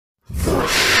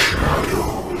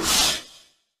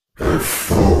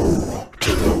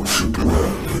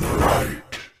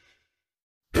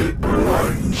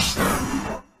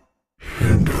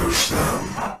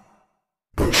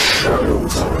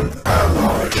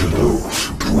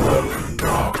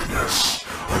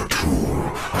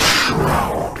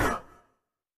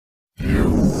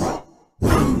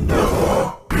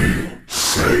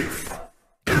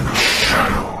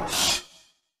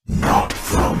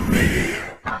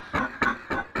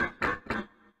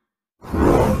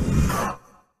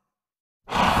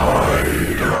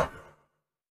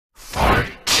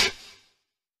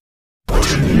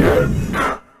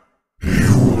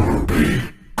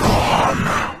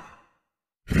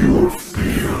will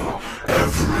feel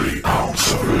every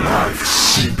ounce of life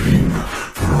seeping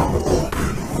from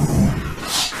open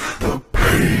wounds. The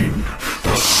pain,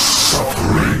 the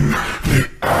suffering, the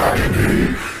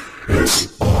agony,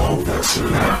 it's all that's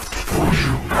left for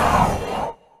you now.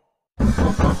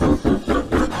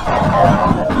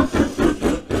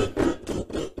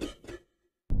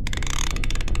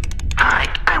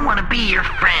 I want to be your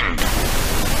friend.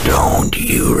 Don't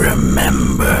you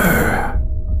remember?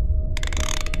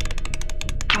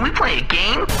 Can we play a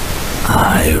game?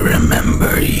 I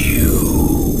remember you.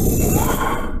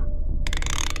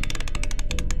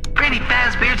 Freddy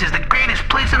Fazbear's is the greatest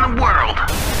place in the world.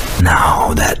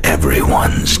 Now that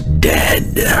everyone's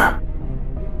dead.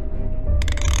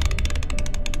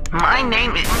 My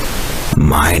name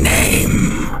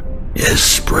is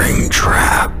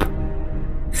Springtrap.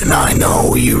 And I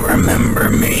know you remember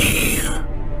me.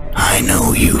 I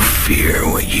know you fear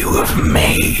what you have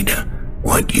made,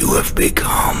 what you have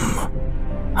become.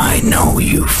 I know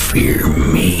you fear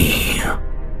me.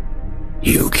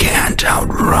 You can't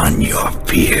outrun your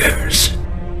fears,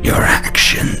 your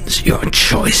actions, your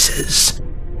choices.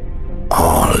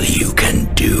 All you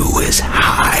can do is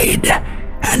hide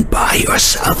and buy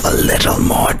yourself a little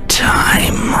more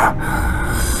time.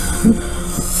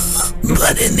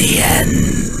 But in the end,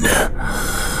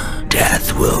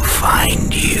 death will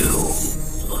find you.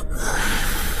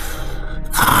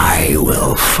 I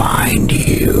will find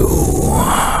you,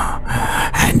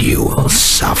 and you will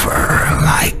suffer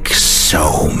like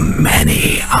so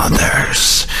many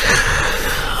others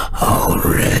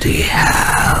already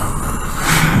have.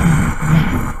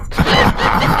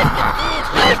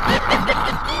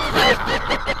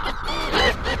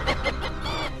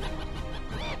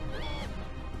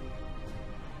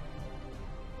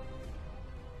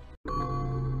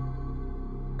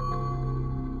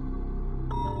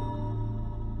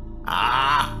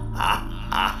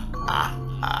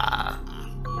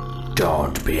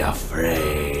 Don't be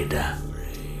afraid.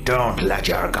 Don't let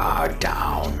your guard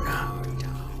down.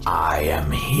 I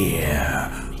am here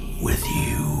with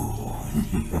you.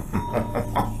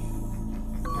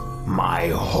 My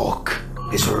hook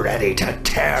is ready to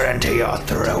tear into your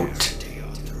throat.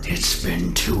 It's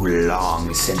been too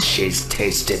long since she's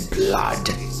tasted blood,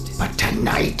 but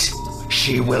tonight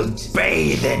she will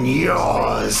bathe in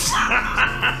yours.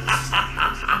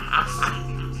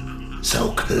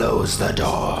 So close the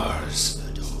doors,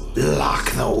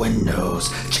 lock the windows,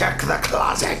 check the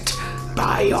closet,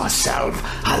 buy yourself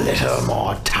a little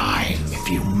more time if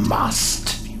you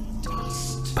must.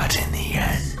 But in the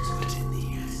end,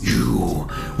 you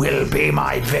will be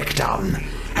my victim,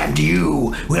 and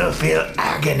you will feel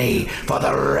agony for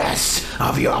the rest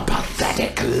of your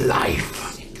pathetic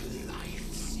life.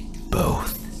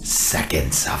 Both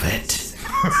seconds of it.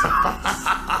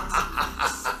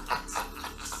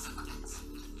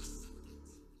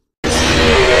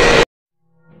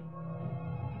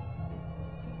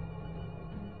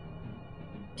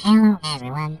 Hello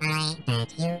everyone, I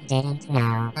bet you didn't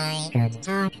know I could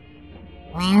talk.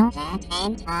 Well, that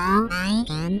ain't all I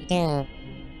can do.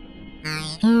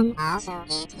 I can also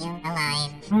eat you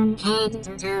alive from head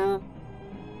to toe.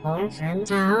 Or from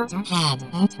toe to head,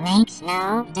 it makes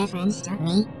no difference to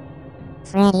me.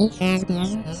 Freddy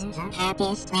Fazbear is the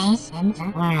happiest place in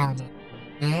the world.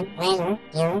 And whether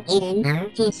you're eating our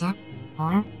pizza,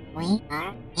 or we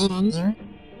are eating you,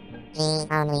 the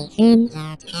only thing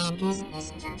that changes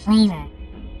is the flavor.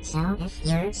 So if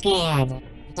you're scared,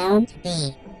 don't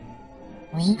be.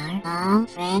 We are all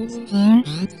friends here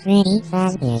at Freddy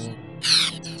Fazbear.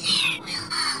 And there will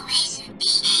always be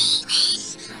a place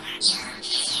for you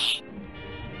here.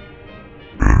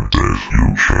 In death you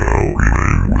shall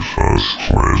remain with us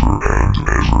forever and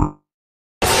ever.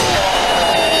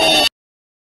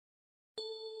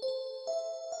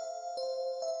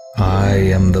 I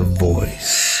am the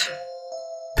voice,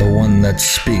 the one that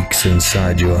speaks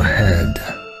inside your head,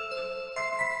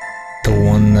 the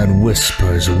one that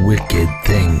whispers wicked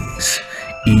things,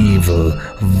 evil,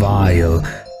 vile,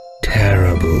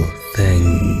 terrible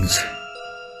things.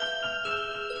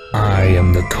 I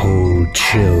am the cold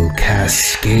chill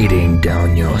cascading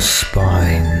down your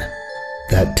spine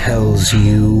that tells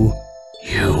you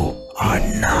you are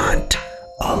not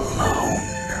alone.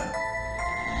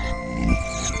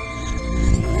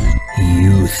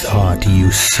 You thought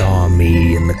you saw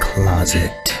me in the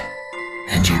closet,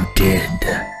 and you did.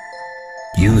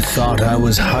 You thought I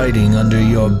was hiding under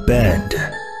your bed,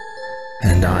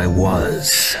 and I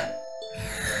was.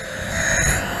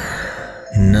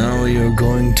 Now you're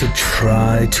going to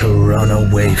try to run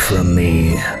away from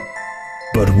me,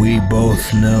 but we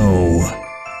both know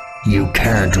you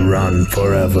can't run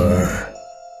forever.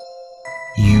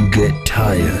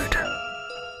 tired.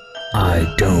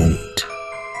 I don't.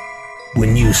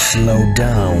 When you slow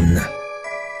down,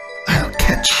 I'll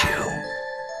catch you.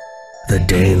 The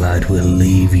daylight will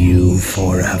leave you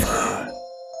forever.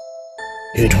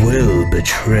 It will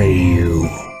betray you.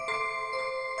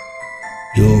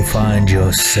 You'll find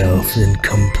yourself in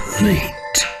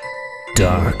complete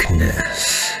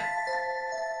darkness.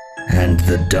 And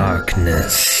the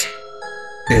darkness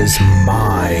is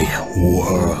my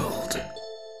world.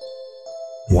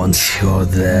 Once you're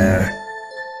there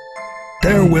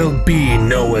will be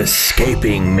no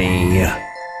escaping me.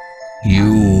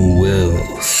 You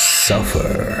will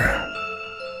suffer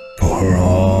for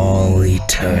all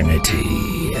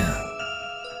eternity.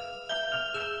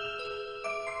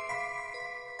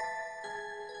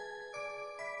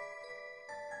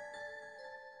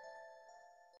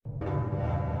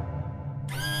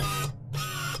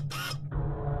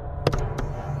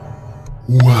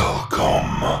 Welcome.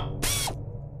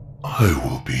 I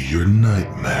will be your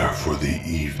nightmare for the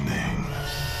evening.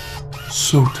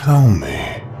 So tell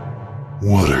me,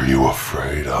 what are you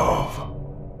afraid of?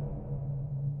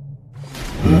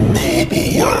 Maybe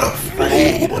you're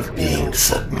afraid of being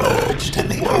submerged in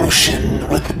the ocean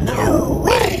with no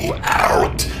way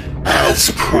out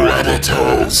as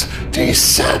predators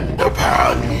descend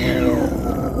upon you.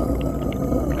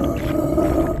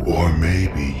 Or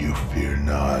maybe you fear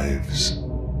knives.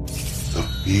 The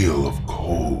feel of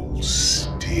cold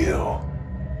steel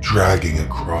dragging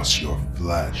across your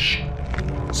flesh,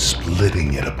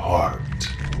 splitting it apart.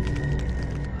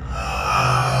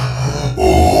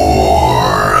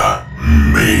 Or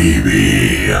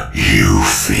maybe you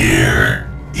fear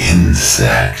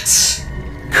insects,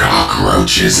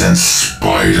 cockroaches and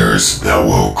spiders that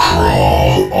will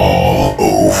crawl all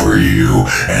over you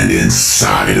and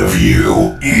inside of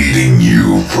you, eating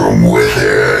you from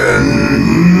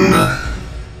within.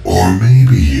 Or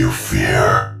maybe you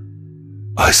fear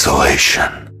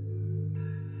isolation.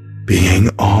 Being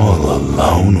all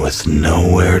alone with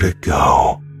nowhere to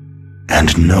go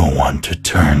and no one to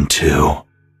turn to.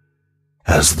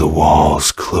 As the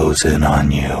walls close in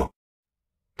on you,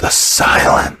 the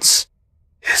silence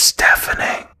is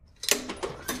deafening.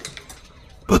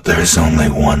 But there's only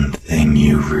one thing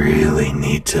you really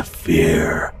need to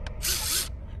fear.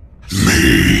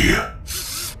 Me.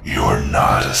 You're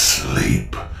not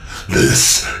asleep.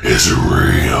 This is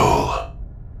real.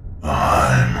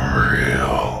 I'm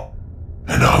real.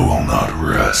 And I will not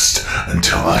rest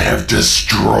until I have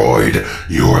destroyed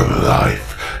your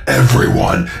life.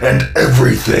 Everyone and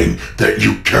everything that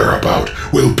you care about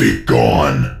will be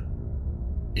gone.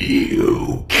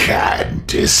 You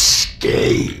can't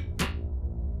escape.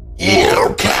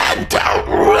 You can't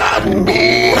outrun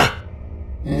me.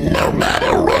 No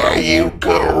matter where you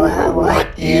go or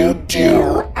what you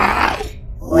do, I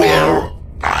will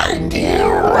find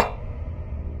you.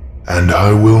 And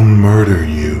I will murder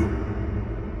you.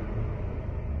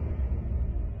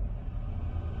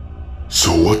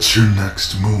 So what's your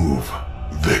next move,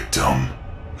 victim?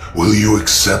 Will you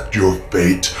accept your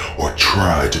fate or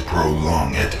try to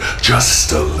prolong it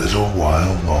just a little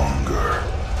while longer?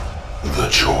 The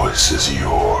choice is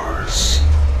yours.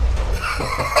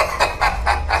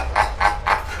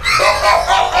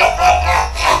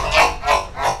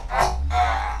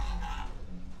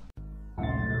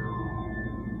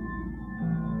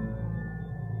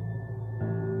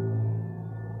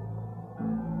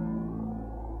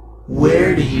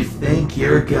 Where do you think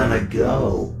you're gonna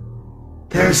go?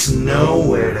 There's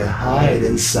nowhere to hide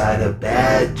inside a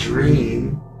bad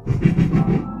dream.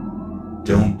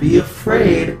 Don't be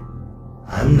afraid.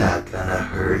 I'm not gonna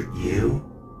hurt you.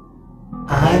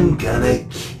 I'm gonna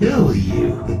kill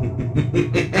you.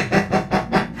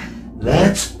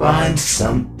 Let's find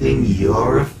something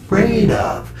you're afraid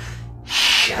of,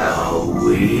 shall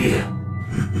we?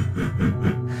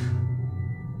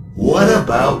 What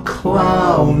about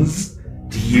clowns?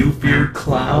 Do you fear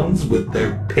clowns with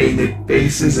their painted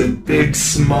faces and big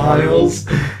smiles?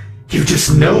 You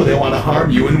just know they want to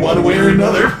harm you in one way or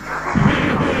another.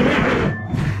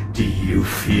 Do you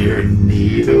fear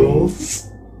needles?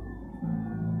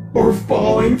 Or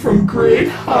falling from great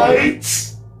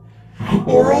heights?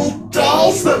 Or old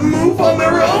dolls that move on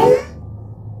their own?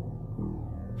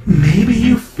 Maybe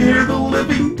you fear the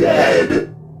living dead.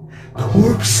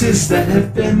 Corpses that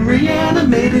have been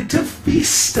reanimated to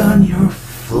feast on your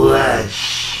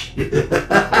flesh.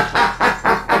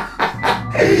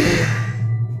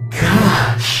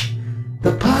 Gosh,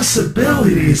 the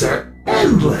possibilities are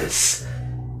endless.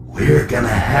 We're gonna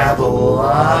have a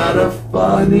lot of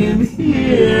fun in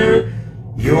here.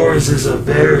 Yours is a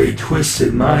very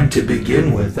twisted mind to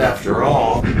begin with, after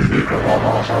all.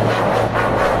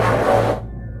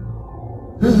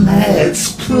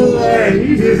 Let's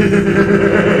play.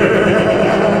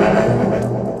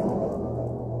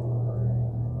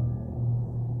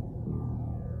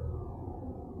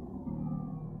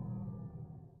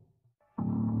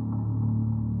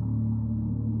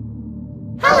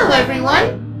 Hello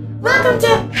everyone! Welcome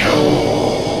to...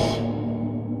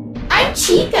 I'm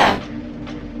Chica.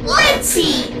 Let's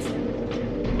eat!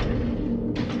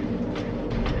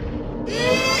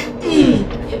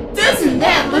 Doesn't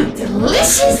that look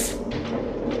delicious?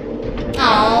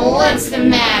 Oh, what's the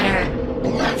matter?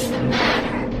 What's the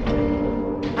matter?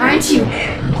 Aren't you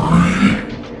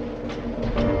hungry?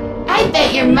 I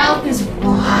bet your mouth is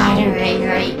watering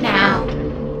right now.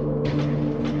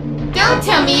 Don't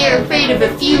tell me you're afraid of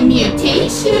a few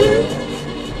mutations.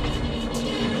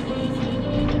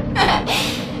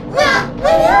 Well,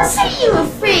 what else are you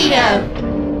afraid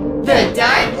of? The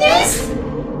darkness?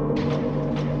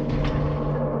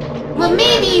 Well,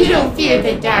 maybe you don't fear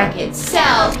the dark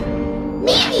itself.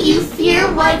 Maybe you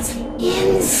fear what's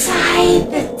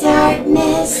inside the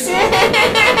darkness.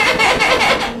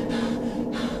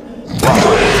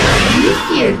 You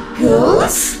fear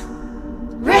ghosts?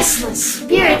 Restless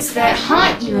spirits that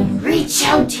haunt you and reach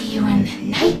out to you in the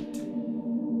night?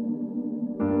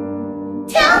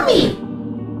 Tell me,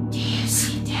 do you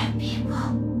see dead people?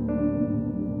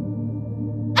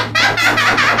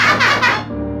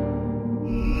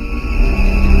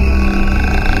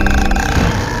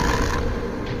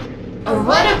 Or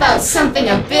what about something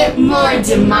a bit more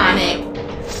demonic?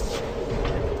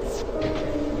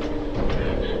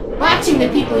 Watching the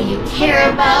people you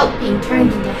care about being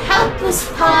turned into helpless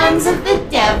pawns of the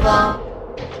devil.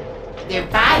 Their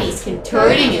bodies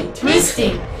contorting and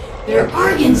twisting, their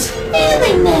organs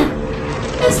failing them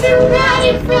as they're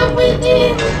rotting from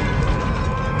within.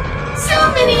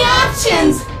 So many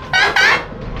options!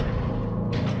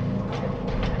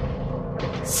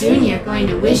 Soon you're going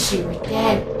to wish you were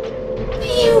dead.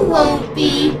 You won't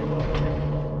be.